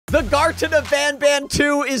The Garten of Banban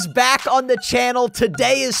 2 is back on the channel.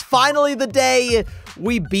 Today is finally the day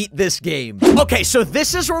we beat this game. Okay, so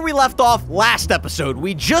this is where we left off last episode.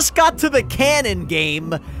 We just got to the cannon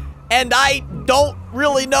game, and I don't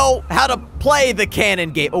really know how to play the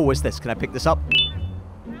cannon game. Oh, what's this? Can I pick this up?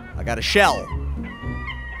 I got a shell.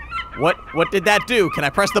 What did that do? Can I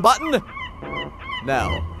press the button?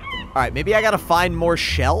 No. All right, maybe I gotta find more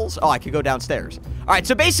shells. Oh, I could go downstairs. All right,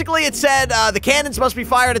 so basically it said the cannons must be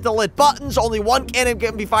fired at the lit buttons. Only one cannon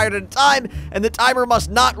can be fired at a time, and the timer must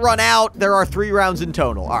not run out. There are 3 rounds in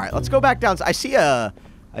total. All right, let's go back down. I see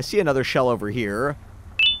another shell over here.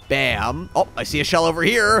 Bam. Oh, I see a shell over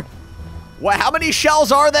here. What? How many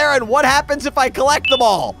shells are there, and what happens if I collect them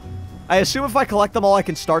all? I assume if I collect them all, I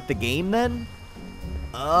can start the game then?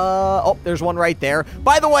 Oh, there's one right there.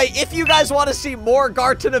 By the way, if you guys want to see more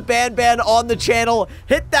Garten of Banban on the channel,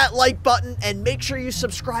 hit that like button and make sure you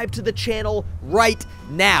subscribe to the channel right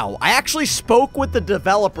now. I actually spoke with the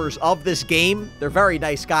developers of this game. They're very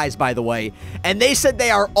nice guys, by the way. And they said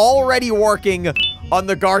they are already working on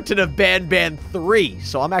the Garten of Banban 3.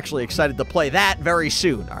 So I'm actually excited to play that very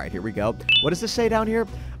soon. All right, here we go. What does this say down here?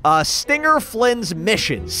 Stinger Flynn's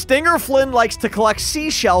mission. Stinger Flynn likes to collect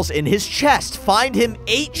seashells in his chest. Find him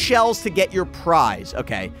 8 shells to get your prize.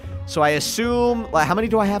 Okay, so I assume, how many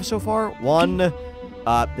do I have so far? 1,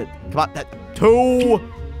 come on, 2,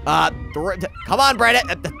 3, come on,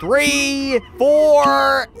 Brandon, 3,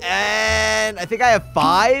 4, and I think I have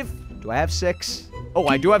 5. Do I have 6? Oh,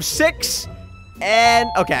 I do have 6. And,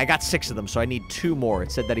 okay, I got 6 of them, so I need 2 more.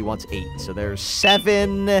 It said that he wants 8, so there's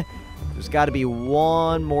 7. There's got to be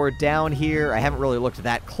 1 more down here. I haven't really looked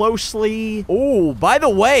that closely. Oh, by the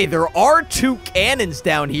way, there are 2 cannons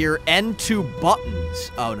down here and 2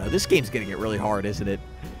 buttons. Oh, no, this game's going to get really hard, isn't it?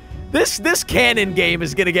 This cannon game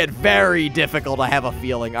is going to get very difficult, I have a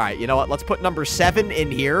feeling. All right, you know what? Let's put number 7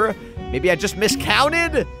 in here. Maybe I just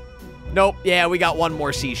miscounted. Nope. Yeah, we got 1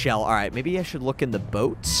 more seashell. All right, maybe I should look in the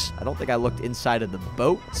boats. I don't think I looked inside of the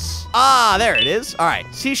boats. Ah, there it is. All right,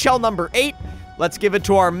 seashell number 8. Let's give it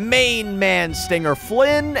to our main man, Stinger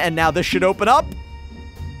Flynn, and now this should open up.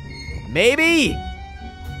 Maybe.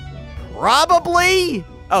 Probably.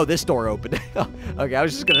 Oh, this door opened. Okay, I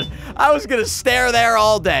was gonna stare there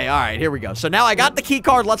all day. All right, here we go. So now I got the key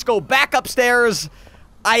card. Let's go back upstairs.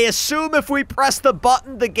 I assume if we press the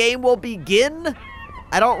button, the game will begin.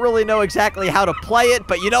 I don't really know exactly how to play it,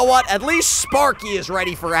 but you know what? At least Sparky is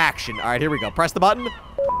ready for action. All right, here we go. Press the button.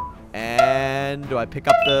 And do I pick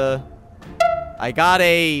up the... I got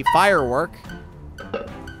a firework. Do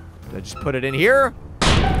I just put it in here?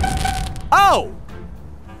 Oh!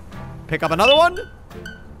 Pick up another one?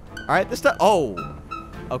 All right, this time. Oh.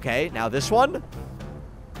 Okay, now this one.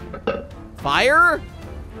 Fire?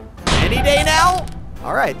 Any day now?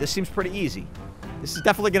 All right, this seems pretty easy. This is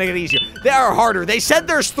definitely going to get easier. They are harder. They said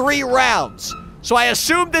there's 3 rounds. So I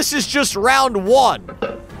assume this is just round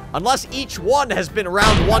 1. Unless each one has been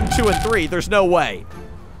round 1, 2, and 3. There's no way.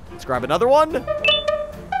 Let's grab another one.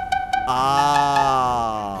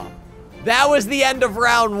 Ah. That was the end of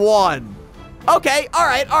round 1. Okay, all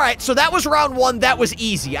right. So that was round 1. That was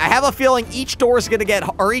easy. I have a feeling each door is going to get,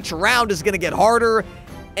 or each round is going to get harder.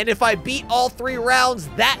 And if I beat all 3 rounds,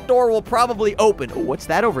 that door will probably open. Oh, what's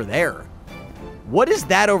that over there? What is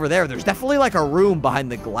that over there? There's definitely like a room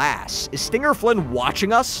behind the glass. Is Stinger Flynn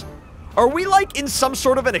watching us? Are we like in some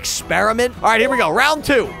sort of an experiment? All right, here we go. Round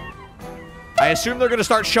 2. I assume they're going to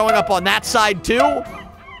start showing up on that side, too. All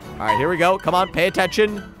right, here we go. Come on, pay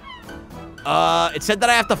attention. It said that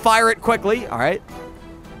I have to fire it quickly. All right.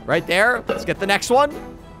 Right there. Let's get the next one.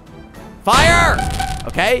 Fire!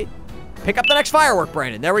 Okay. Pick up the next firework,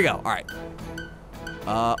 Brandon. There we go. All right.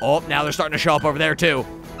 Oh, now they're starting to show up over there, too.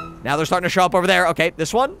 Now they're starting to show up over there. Okay,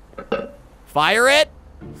 this one. Fire it.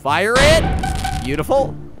 Fire it.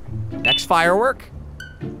 Beautiful. Next firework.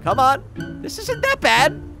 Come on. This isn't that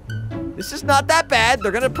bad. This is not that bad.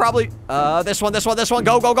 They're gonna probably, this one.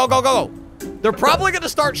 Go. They're probably gonna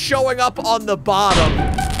start showing up on the bottom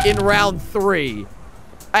in round 3.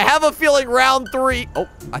 I have a feeling round 3. Oh,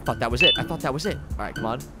 I thought that was it. All right, come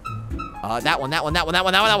on. That one.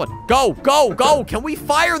 Go. Can we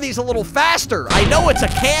fire these a little faster? I know it's a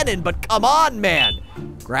cannon, but come on, man.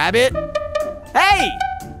 Grab it. Hey!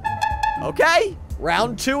 Okay.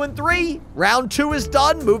 Round 2 and 3. Round 2 is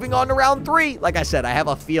done. Moving on to round 3. Like I said, I have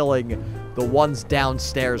a feeling the ones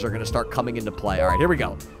downstairs are going to start coming into play. All right, here we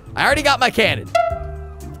go. I already got my cannon.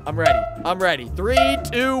 I'm ready. 3,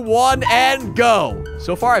 2, 1, and go.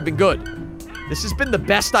 So far, I've been good. This has been the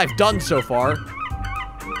best I've done so far.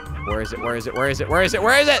 Where is it?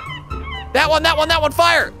 That one,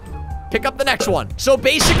 fire! Pick up the next one. So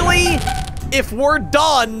basically, if we're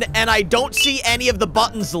done and I don't see any of the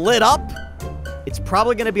buttons lit up, it's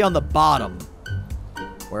probably gonna be on the bottom.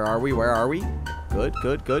 Where are we? Where are we? Good,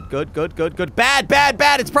 good, good, good, good, good, good. Bad, bad,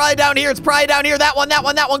 bad. It's probably down here. It's probably down here. That one, that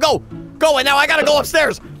one, that one. Go. Go. And now I gotta go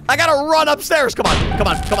upstairs. I gotta run upstairs. Come on. Come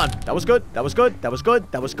on. Come on. That was good. That was good. That was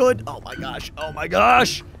good. That was good. Oh my gosh. Oh my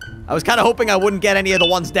gosh. I was kind of hoping I wouldn't get any of the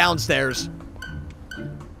ones downstairs.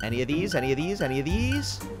 Any of these? Any of these? Any of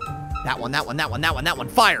these? That one, that one, that one, that one, that one.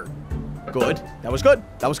 Fire. Good. That was good.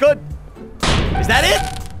 That was good. Is that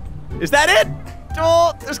it? Is that it?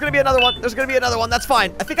 Oh, there's gonna be another one. There's gonna be another one. That's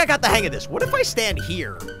fine. I think I got the hang of this. What if I stand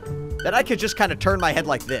here? Then I could just kind of turn my head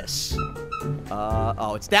like this.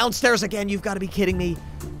 Oh, it's downstairs again. You've got to be kidding me.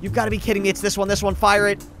 You've got to be kidding me. It's this one. This one. Fire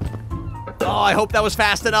it. Oh, I hope that was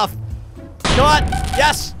fast enough. Come on.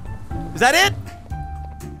 Yes. Is that it?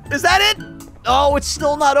 Is that it? Oh, it's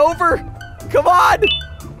still not over. Come on.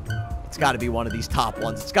 It's got to be one of these top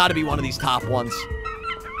ones. It's got to be one of these top ones.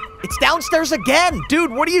 It's downstairs again.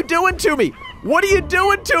 Dude, what are you doing to me? What are you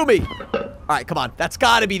doing to me? All right, come on. That's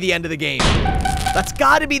got to be the end of the game. That's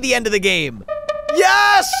got to be the end of the game.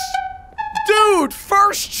 Yes! Dude,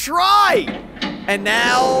 first try. And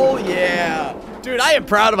now, yeah. Dude, I am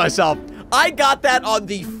proud of myself. I got that on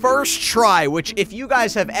the first try, which if you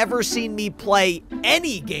guys have ever seen me play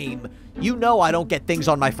any game, you know I don't get things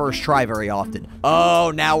on my first try very often.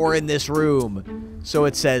 Oh, now we're in this room. So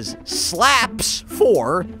it says slaps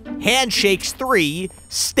 4, handshakes 3,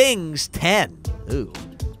 stings 10. Ooh,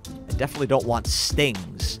 I definitely don't want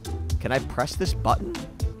stings. Can I press this button?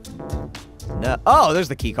 No. Oh, there's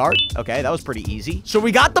the key card. Okay, that was pretty easy. So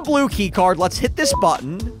we got the blue key card. Let's hit this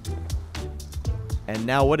button. And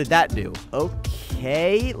now what did that do?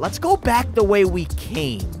 Okay, let's go back the way we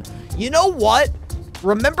came. You know what?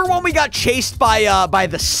 Remember when we got chased by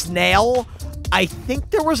the snail? I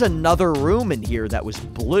think there was another room in here that was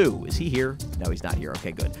blue. Is he here? No, he's not here.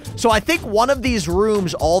 Okay, good. So I think one of these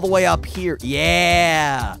rooms all the way up here.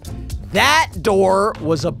 Yeah. That door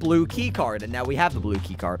was a blue key card, and now we have the blue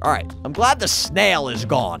key card. All right. I'm glad the snail is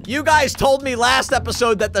gone. You guys told me last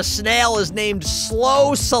episode that the snail is named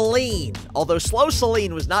Slow Celine. Although Slow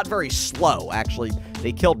Celine was not very slow. Actually,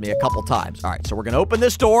 they killed me a couple times. All right, so we're going to open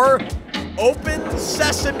this door. Open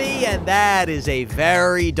sesame, and that is a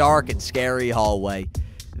very dark and scary hallway.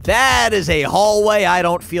 That is a hallway I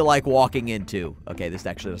don't feel like walking into. Okay, this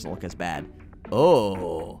actually doesn't look as bad.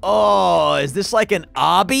 Oh. Oh, is this like an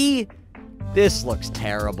obby? This looks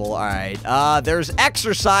terrible. All right. There's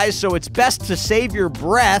exercise, so it's best to save your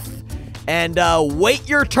breath and wait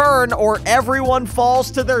your turn or everyone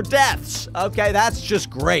falls to their deaths. Okay, that's just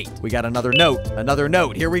great. We got another note. Another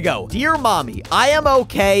note. Here we go. Dear Mommy, I am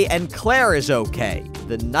okay and Claire is okay.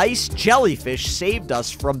 The nice jellyfish saved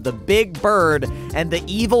us from the big bird and the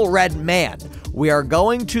evil red man. We are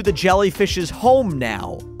going to the jellyfish's home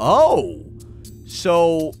now. Oh.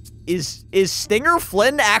 So, is Stinger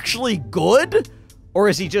Flynn actually good? Or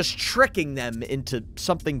is he just tricking them into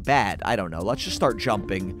something bad? I don't know. Let's just start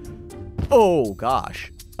jumping. Oh,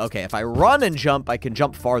 gosh. Okay, if I run and jump, I can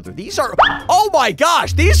jump farther. These are... Oh, my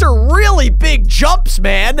gosh. These are really big jumps,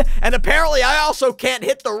 man. And apparently, I also can't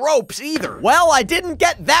hit the ropes either. Well, I didn't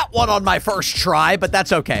get that one on my first try, but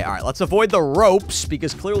that's okay. All right, let's avoid the ropes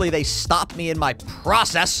because clearly they stopped me in my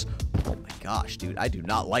process. Oh, my gosh, dude. I do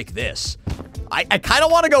not like this. I kind of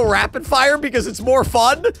want to go rapid fire because it's more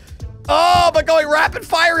fun. Oh, but going rapid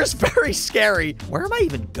fire is very scary. Where am I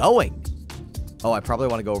even going? Oh, I probably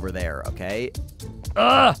want to go over there, okay?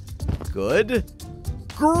 Good.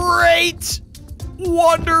 Great.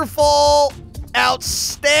 Wonderful.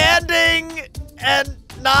 Outstanding. And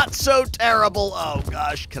not so terrible. Oh,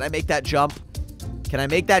 gosh. Can I make that jump? Can I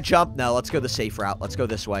make that jump? No, let's go the safe route. Let's go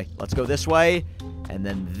this way. Let's go this way. And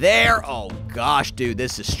then there. Oh, gosh, dude.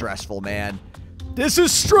 This is stressful, man. This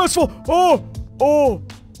is stressful. Oh, oh,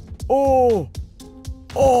 oh.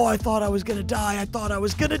 Oh, I thought I was gonna die. I thought I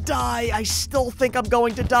was gonna die. I still think I'm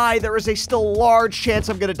going to die. There is a still large chance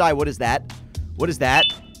I'm gonna die. What is that? What is that?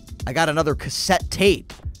 I got another cassette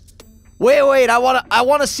tape. Wait, I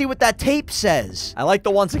wanna see what that tape says. I like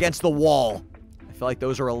the ones against the wall. I feel like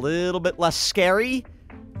those are a little bit less scary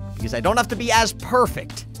because I don't have to be as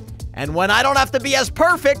perfect. And when I don't have to be as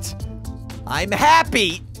perfect, I'm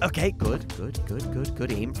happy. Okay, good.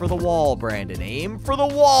 Aim for the wall, Brandon. Aim for the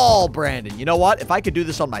wall, Brandon. You know what? If I could do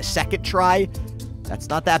this on my second try, that's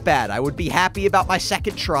not that bad. I would be happy about my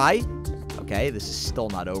second try. Okay, this is still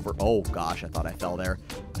not over. Oh, gosh, I thought I fell there.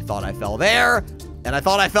 I thought I fell there. And I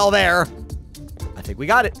thought I fell there. I think we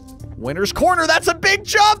got it. Winner's corner. That's a big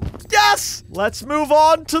jump. Yes. Let's move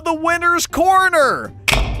on to the winner's corner.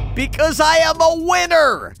 Because I am a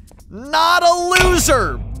winner, not a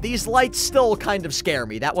loser. These lights still kind of scare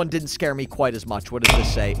me. That one didn't scare me quite as much. What does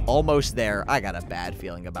this say? Almost there. I got a bad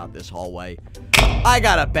feeling about this hallway. I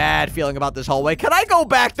got a bad feeling about this hallway. Can I go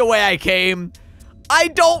back the way I came? I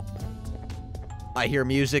don't... I hear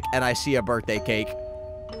music and I see a birthday cake.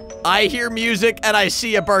 I hear music and I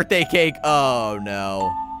see a birthday cake. Oh,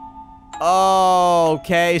 no.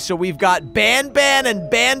 Okay, so we've got Banban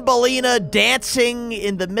and Banbaleena dancing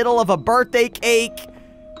in the middle of a birthday cake.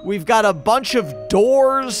 We've got a bunch of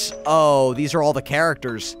doors. Oh, these are all the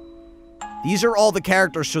characters. These are all the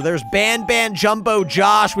characters. So there's Banban, Jumbo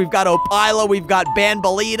Josh. We've got Opila. We've got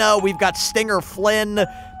Banbaleena. We've got Stinger Flynn.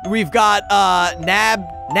 We've got,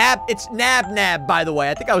 it's Nab, by the way.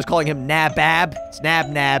 I think I was calling him Nabab. It's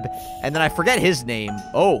Nab. And then I forget his name.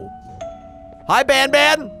 Oh. Hi,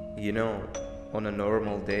 Banban. You know, on a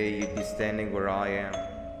normal day, you'd be standing where I am,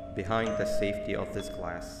 behind the safety of this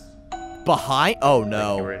glass. Behind? Oh,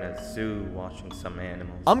 no. Like you're in a zoo watching some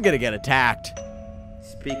animals. I'm gonna get attacked.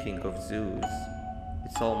 Speaking of zoos,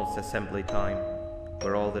 it's almost assembly time,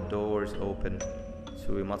 where all the doors open,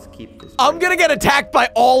 so we must keep this. I'm gonna get attacked by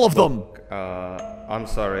all of them. I'm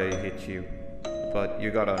sorry I hit you, but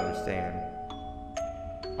you gotta understand.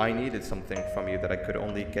 I needed something from you that I could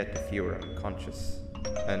only get if you were unconscious.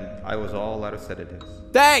 And I was all out of sedatives.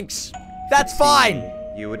 Thanks! That's fine!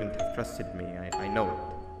 You wouldn't have trusted me, I know it.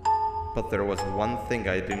 But there was one thing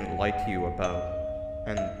I didn't lie to you about.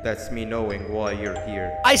 And that's me knowing why you're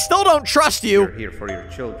here. I still don't trust you! You're here for your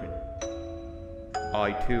children.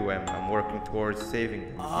 I too am working towards saving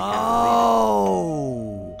them.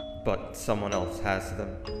 Oh! But someone else has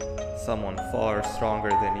them. Someone far stronger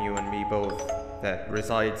than you and me both. That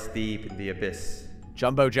resides deep in the abyss.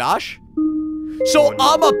 Jumbo Josh? So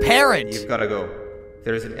I'm a parent. You've gotta go.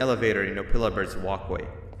 There's an elevator in Opila Bird's walkway.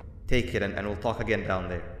 Take it and we'll talk again down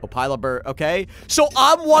there. Opila Bird, okay. So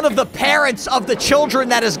I'm one of the parents of the children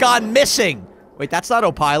that has gone missing. Wait, that's not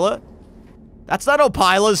Opila. That's not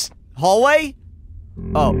Opila's hallway?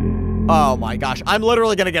 Oh. Oh my gosh. I'm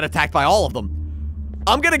literally gonna get attacked by all of them.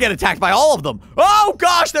 I'm gonna get attacked by all of them. Oh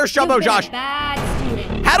gosh, there's Jumbo Josh.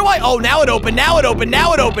 How do I? Oh, now it opened. Now it opened.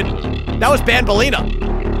 Now it opened. That was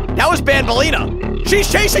Banbaleena. That was Banbaleena.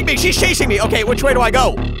 She's chasing me. She's chasing me. Okay, which way do I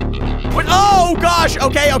go? Oh, gosh.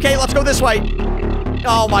 Okay, let's go this way.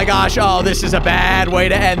 Oh, my gosh. Oh, this is a bad way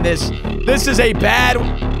to end this. This is a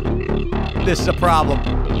problem.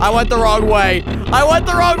 I went the wrong way. I went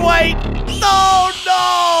the wrong way. No.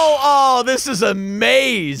 Oh, this is a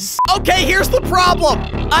maze. Okay, here's the problem.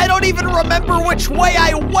 I don't even remember which way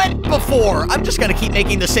I went before. I'm just gonna keep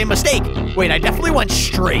making the same mistake. Wait, I definitely went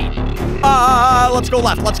straight. Let's go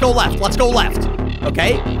left. Let's go left. Let's go left.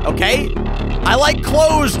 Okay. I like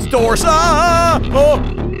closed doors. Oh,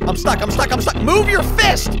 I'm stuck. Move your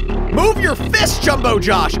fist. Move your fist, Jumbo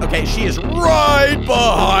Josh. Okay, she is right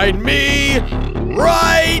behind me.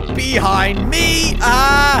 Right behind me.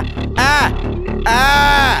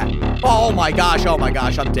 Oh my gosh. I'm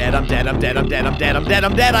dead. I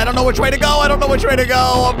don't know which way to go. I'm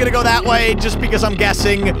gonna go that way just because I'm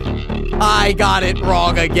guessing. I got it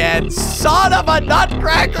wrong again. Son of a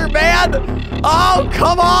nutcracker, man. Oh,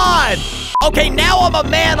 come on. Okay, now I'm a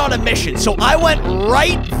man on a mission. So I went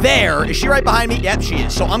right there. Is she right behind me? Yep, she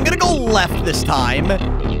is. So I'm gonna go left this time.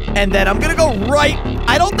 And then I'm gonna go right.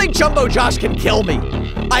 I don't think Jumbo Josh can kill me.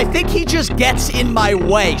 I think he just gets in my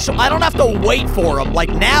way. So I don't have to wait for him. Like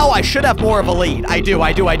now I should have more of a lead. I do.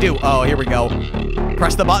 Oh, here we go.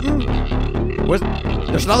 Press the button.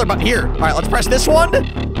 There's another button here. All right, let's press this one.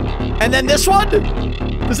 And then this one.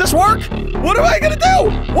 Does this work? What am I gonna do?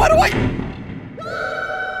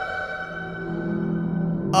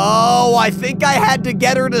 Oh, I think I had to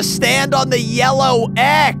get her to stand on the yellow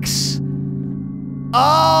X.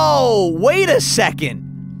 Oh, wait a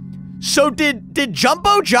second. So did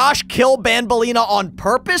Jumbo Josh kill Banbaleena on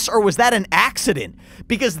purpose, or was that an accident?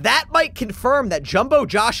 Because that might confirm that Jumbo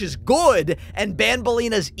Josh is good and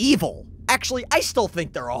Banbaleena's evil. Actually, I still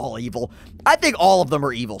think they're all evil. I think all of them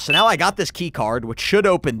are evil. So now I got this key card, which should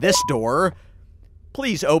open this door.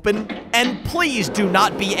 Please open. And please do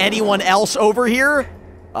not be anyone else over here.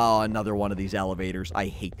 Oh, another one of these elevators. I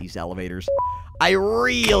hate these elevators. I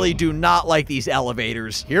really do not like these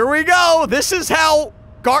elevators. Here we go. This is how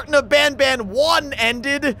Garten of Banban 1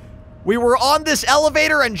 ended. We were on this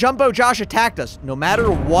elevator and Jumbo Josh attacked us. No matter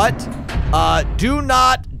what, do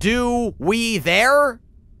not do we there?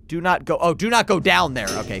 Do not go, oh, do not go down there.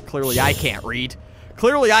 Okay, clearly I can't read.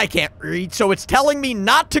 So it's telling me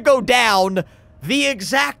not to go down. the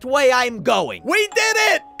exact way I'm going. We did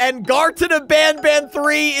it! And Garten of Banban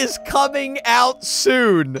 3 is coming out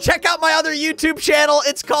soon. Check out my other YouTube channel.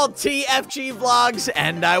 It's called TFG Vlogs,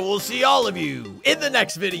 and I will see all of you in the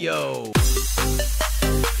next video.